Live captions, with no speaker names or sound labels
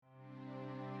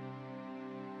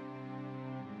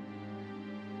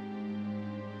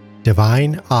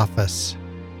Divine Office,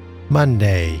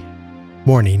 Monday,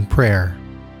 Morning Prayer.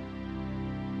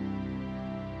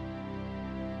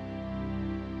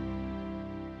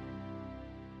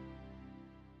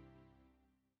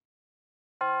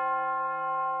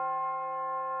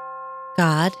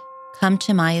 God, come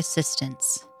to my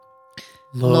assistance.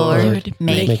 Lord,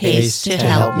 make haste to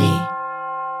help me.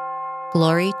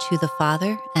 Glory to the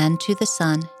Father, and to the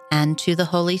Son, and to the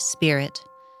Holy Spirit,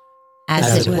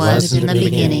 as it was in the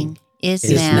beginning, is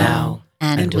now,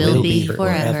 and will be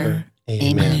forever.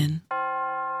 Amen.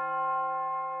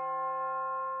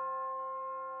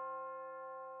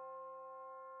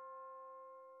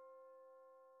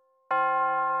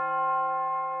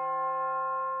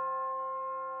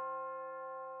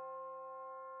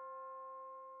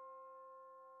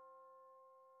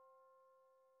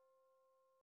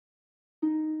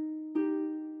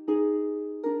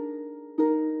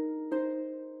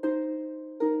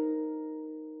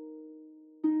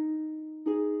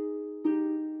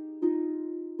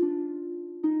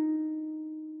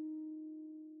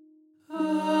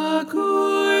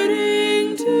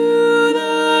 According to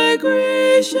thy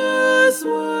gracious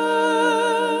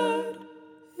word,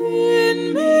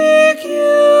 in meek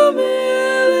humility,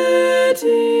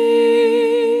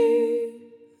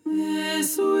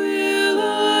 this will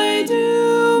I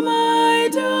do, my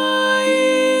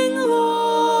dying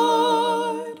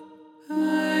Lord.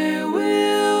 I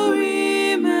will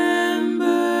remember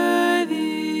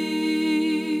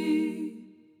thee.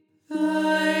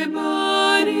 Thy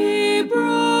body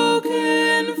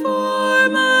broken for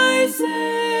my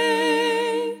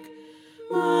sake,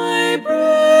 my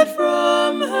bread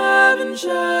from heaven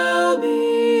shall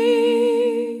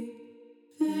be.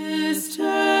 This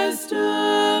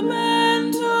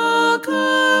testamental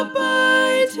cup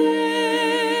I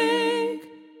take,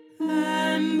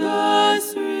 and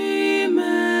thus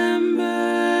remember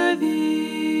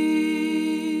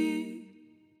thee.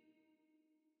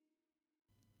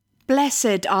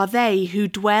 Blessed are they who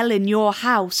dwell in your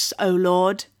house, O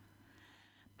Lord.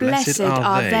 Blessed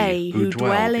are they who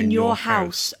dwell in your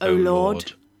house, O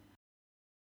Lord.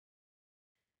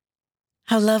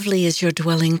 How lovely is your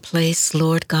dwelling place,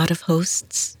 Lord God of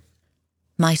hosts.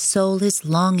 My soul is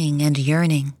longing and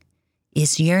yearning,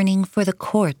 is yearning for the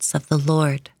courts of the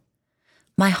Lord.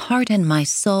 My heart and my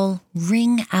soul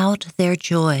ring out their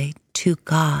joy to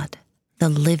God, the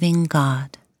living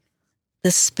God. The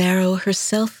sparrow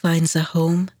herself finds a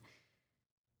home,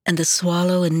 and the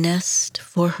swallow a nest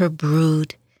for her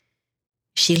brood.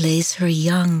 She lays her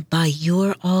young by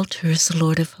your altars,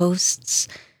 Lord of hosts,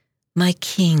 my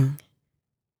King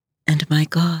and my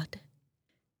God.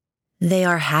 They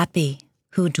are happy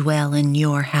who dwell in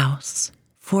your house,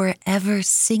 forever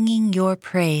singing your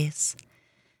praise.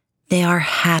 They are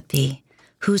happy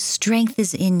whose strength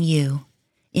is in you,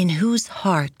 in whose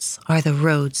hearts are the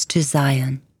roads to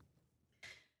Zion.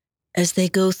 As they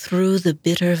go through the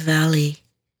bitter valley,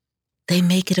 they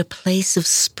make it a place of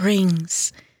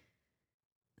springs.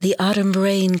 The autumn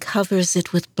rain covers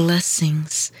it with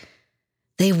blessings.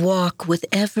 They walk with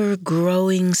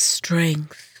ever-growing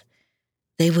strength.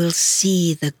 They will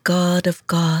see the God of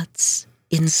gods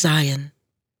in Zion.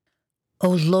 O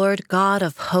Lord God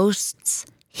of hosts,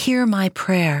 hear my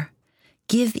prayer.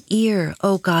 Give ear,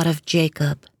 O God of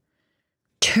Jacob.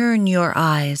 Turn your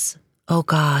eyes, O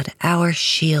God, our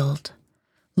shield.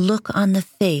 Look on the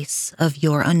face of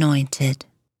your anointed.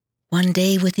 One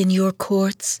day within your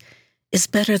courts is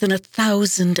better than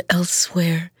 1,000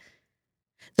 elsewhere.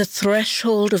 The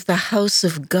threshold of the house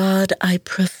of God I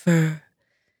prefer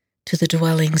to the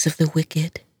dwellings of the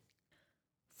wicked.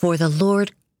 For the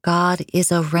Lord God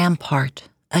is a rampart,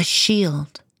 a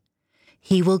shield.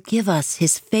 He will give us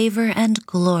his favor and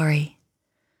glory.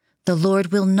 The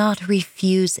Lord will not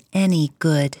refuse any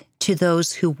good to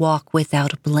those who walk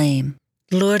without blame.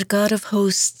 Lord God of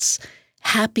hosts,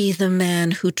 happy the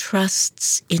man who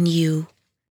trusts in you.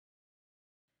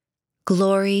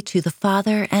 Glory to the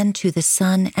Father, and to the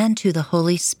Son, and to the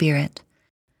Holy Spirit.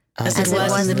 As it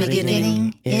was in the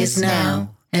beginning, is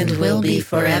now, and will be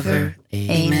forever.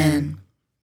 Amen.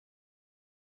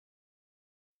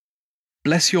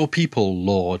 Bless your people,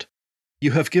 Lord.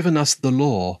 You have given us the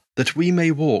law, that we may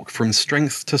walk from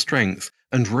strength to strength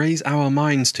and raise our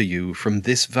minds to you from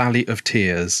this valley of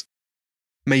tears.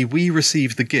 May we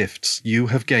receive the gifts you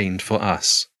have gained for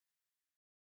us.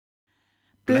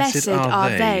 Blessed are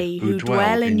they who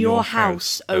dwell in your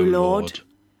house, O Lord.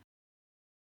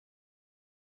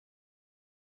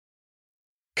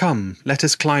 Come, let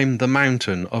us climb the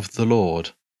mountain of the Lord.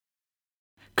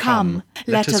 Come,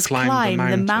 let us climb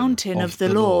the mountain of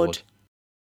the Lord.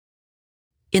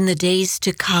 In the days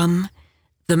to come,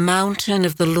 The mountain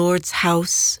of the Lord's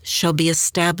house shall be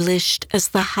established as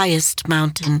the highest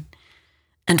mountain,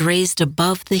 and raised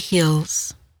above the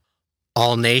hills.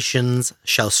 All nations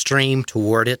shall stream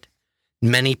toward it.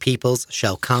 Many peoples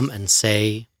shall come and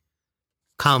say,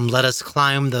 "Come, let us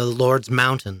climb the Lord's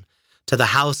mountain, to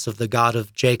the house of the God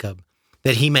of Jacob,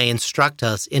 that he may instruct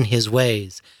us in his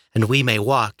ways, and we may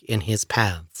walk in his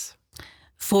paths."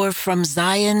 For from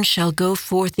Zion shall go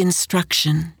forth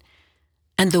instruction,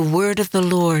 and the word of the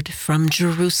Lord from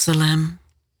Jerusalem.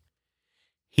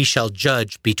 He shall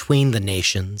judge between the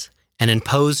nations, and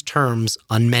impose terms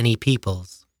on many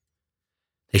peoples.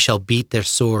 They shall beat their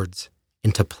swords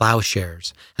into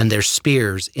plowshares, and their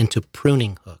spears into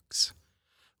pruning hooks.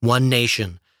 One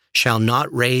nation shall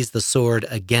not raise the sword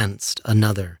against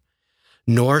another,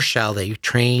 nor shall they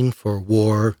train for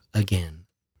war again.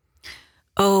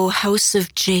 O house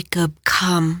of Jacob,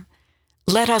 come,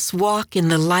 let us walk in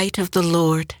the light of the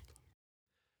Lord.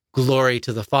 Glory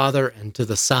to the Father, and to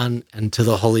the Son, and to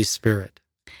the Holy Spirit.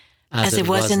 As it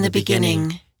was in the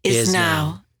beginning, is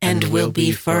now, and will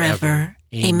be forever.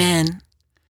 Amen.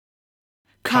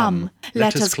 Come,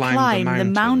 let us climb the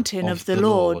mountain of the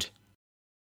Lord.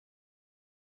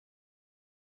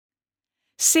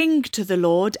 Sing to the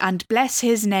Lord and bless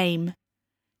his name.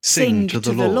 Sing to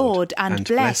the Lord and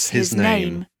bless his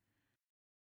name.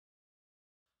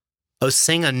 O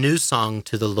sing a new song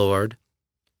to the Lord.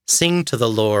 Sing to the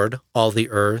Lord, all the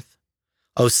earth.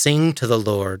 O sing to the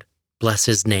Lord, bless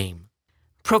his name.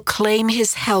 Proclaim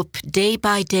his help day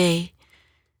by day.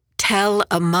 Tell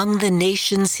among the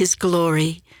nations his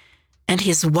glory, and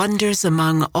his wonders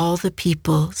among all the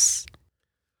peoples.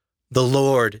 The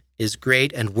Lord is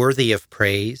great and worthy of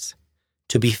praise,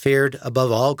 to be feared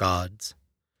above all gods.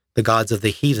 The gods of the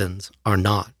heathens are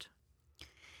not.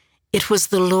 It was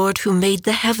the Lord who made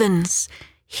the heavens.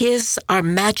 His are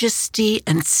majesty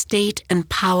and state and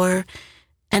power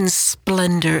and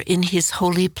splendor in his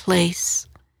holy place.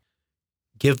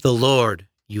 Give the Lord,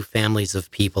 you families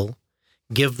of people.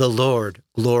 Give the Lord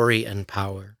glory and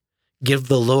power. Give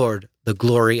the Lord the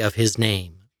glory of his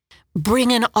name.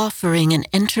 Bring an offering and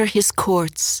enter his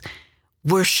courts.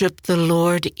 Worship the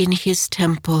Lord in his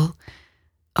temple.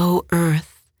 O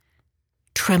earth,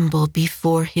 tremble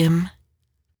before him.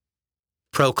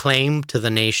 Proclaim to the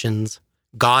nations,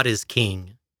 God is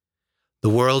king. The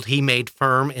world he made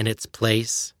firm in its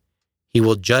place. He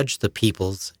will judge the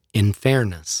peoples in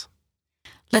fairness.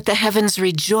 Let the heavens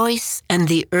rejoice and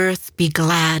the earth be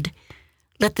glad.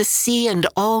 Let the sea and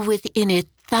all within it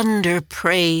thunder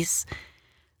praise.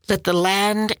 Let the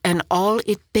land and all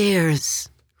it bears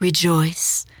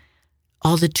rejoice.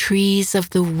 All the trees of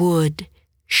the wood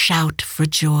shout for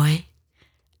joy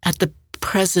at the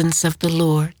presence of the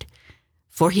Lord,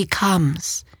 for he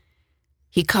comes.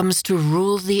 He comes to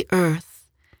rule the earth.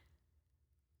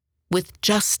 With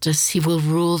justice he will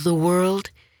rule the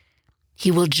world. He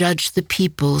will judge the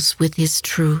peoples with his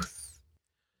truth.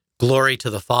 Glory to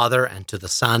the Father, and to the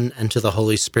Son, and to the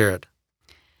Holy Spirit.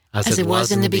 As it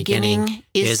was in the beginning,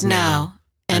 is now,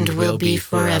 and will be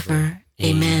forever.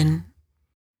 Amen.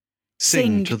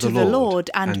 Sing to the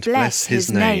Lord and bless his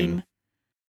name.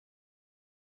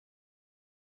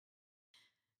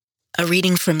 A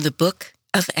reading from the book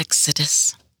of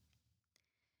Exodus.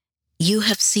 You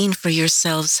have seen for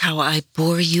yourselves how I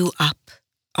bore you up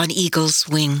on eagle's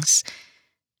wings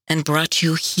and brought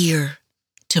you here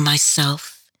to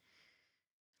myself.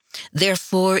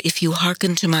 Therefore, if you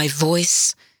hearken to my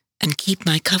voice and keep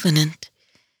my covenant,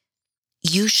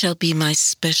 you shall be my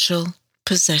special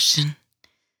possession,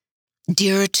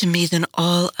 dearer to me than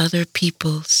all other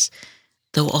peoples,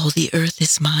 though all the earth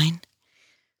is mine.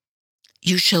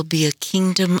 You shall be a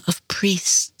kingdom of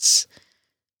priests,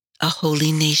 a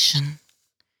holy nation.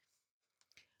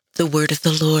 The word of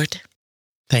the Lord.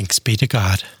 Thanks be to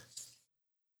God.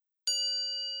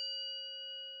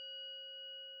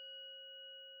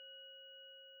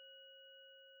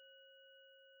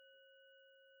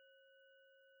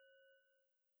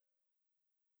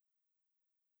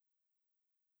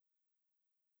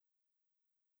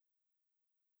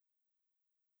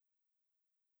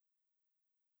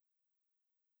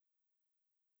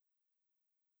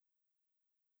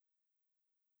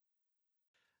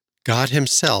 God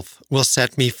himself will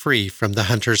set me free from the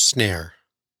hunter's snare.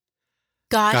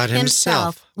 God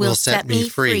himself will set me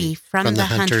free from the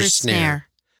hunter's snare,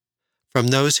 from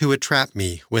those who would trap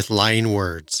me with lying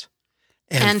words,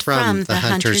 and from the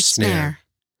hunter's snare.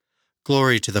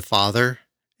 Glory to the Father,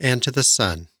 and to the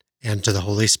Son, and to the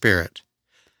Holy Spirit.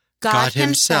 God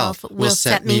himself will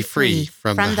set me free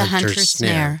from the hunter's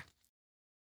snare.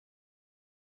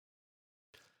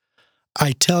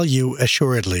 I tell you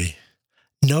assuredly,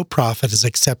 No prophet is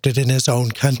accepted in his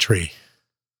own country.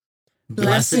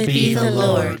 Blessed be the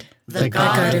Lord, the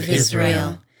God of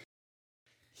Israel.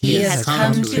 He has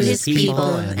come to his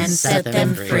people and set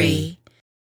them free.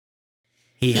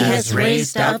 He has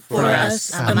raised up for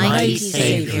us a mighty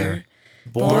Savior,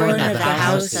 born of the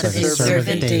house of his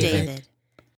servant David.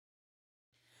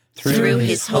 Through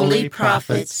his holy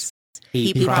prophets,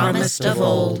 he promised of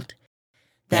old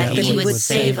that he would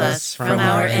save us from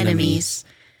our enemies,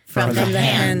 from the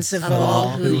hands of all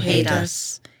who hate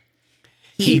us.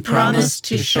 He promised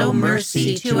to show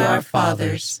mercy to our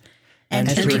fathers and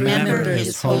to remember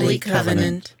his holy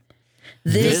covenant.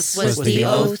 This was the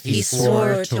oath he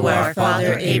swore to our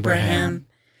father Abraham,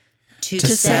 to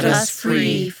set us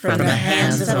free from the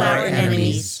hands of our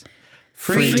enemies,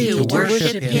 free to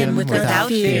worship him without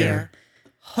fear,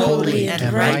 holy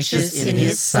and righteous in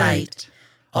his sight,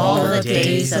 all the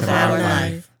days of our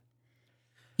life.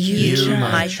 You,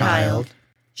 my child,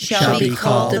 shall be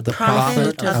called the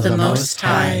prophet of the Most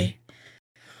High,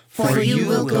 for you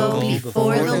will go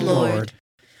before the Lord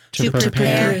to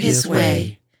prepare his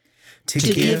way, to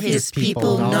give his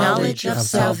people knowledge of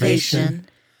salvation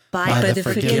by the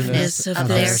forgiveness of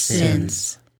their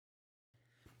sins.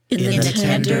 In the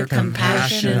tender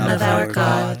compassion of our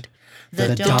God,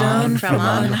 the dawn from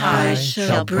on high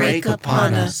shall break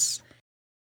upon us,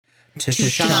 to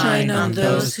shine on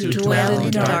those who dwell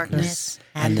in darkness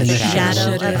and the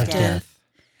shadow of death,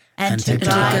 and to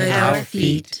guide our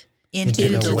feet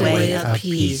into the way of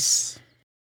peace.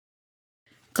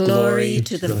 Glory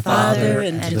to the Father,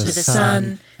 and to the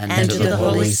Son, and to the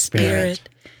Holy Spirit,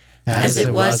 as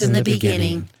it was in the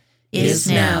beginning, is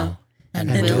now,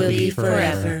 and will be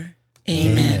forever.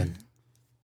 Amen.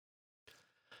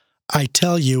 I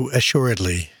tell you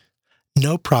assuredly,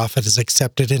 no prophet is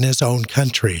accepted in his own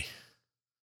country.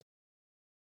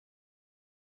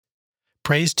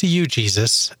 Praise to you,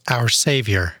 Jesus, our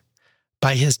Savior.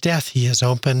 By his death he has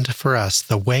opened for us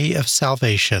the way of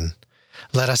salvation.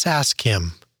 Let us ask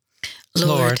him,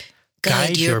 Lord,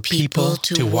 guide your people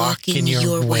to walk in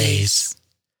your ways.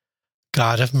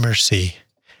 God of mercy,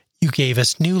 you gave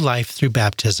us new life through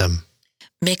baptism.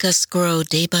 Make us grow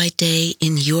day by day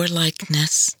in your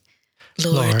likeness.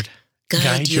 Lord,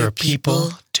 guide your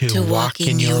people to walk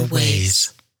in your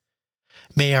ways.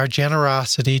 May our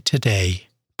generosity today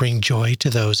bring joy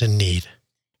to those in need.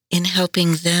 In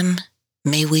helping them,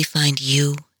 may we find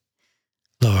you.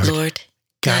 Lord,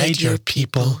 guide your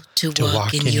people to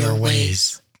walk in your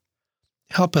ways.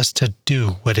 Help us to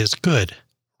do what is good,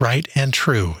 right, and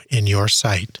true in your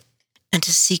sight. And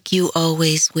to seek you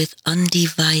always with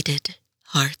undivided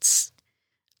hearts.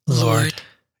 Lord,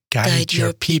 guide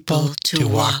your people to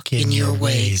walk in your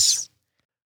ways.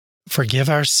 Forgive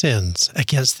our sins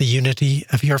against the unity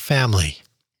of your family.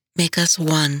 Make us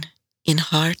one in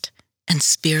heart and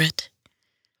spirit.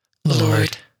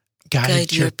 Lord,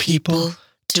 guide your people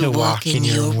to walk in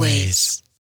your ways.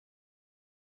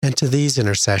 And to these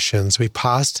intercessions, we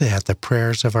pause to add the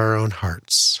prayers of our own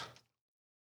hearts.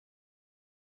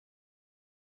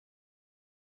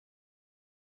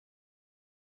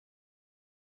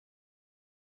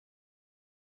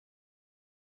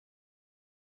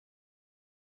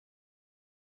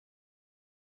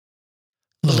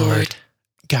 Lord,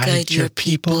 guide your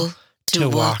people to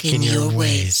walk in your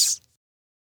ways.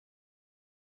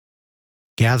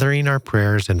 Gathering our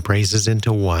prayers and praises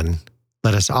into one,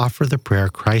 let us offer the prayer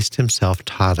Christ himself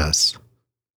taught us.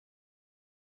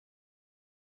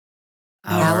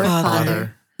 Our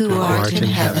Father, who art in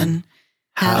heaven,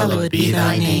 hallowed be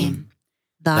thy name.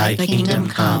 Thy kingdom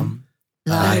come,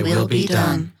 thy will be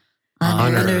done,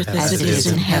 on earth as it is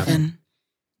in heaven.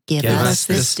 Give us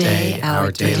this day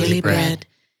our daily bread,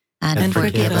 and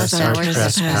forgive us our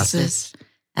trespasses,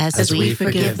 as we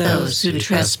forgive those who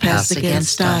trespass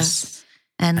against us.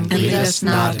 And lead us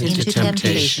not into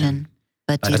temptation,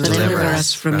 but deliver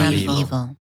us from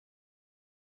evil.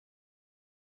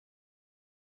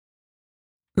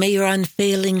 May your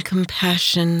unfailing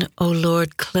compassion, O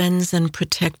Lord, cleanse and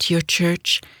protect your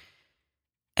church.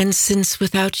 And since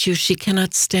without you she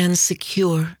cannot stand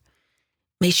secure,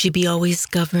 may she be always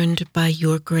governed by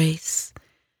your grace.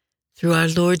 Through our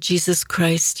Lord Jesus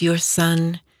Christ, your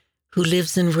Son, who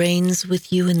lives and reigns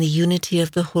with you in the unity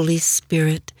of the Holy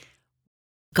Spirit,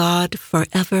 God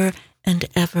forever and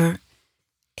ever.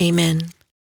 Amen.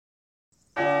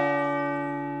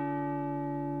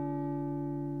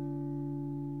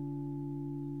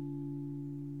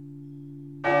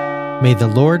 May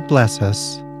the Lord bless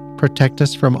us, protect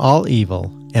us from all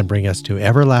evil, and bring us to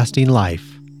everlasting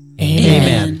life.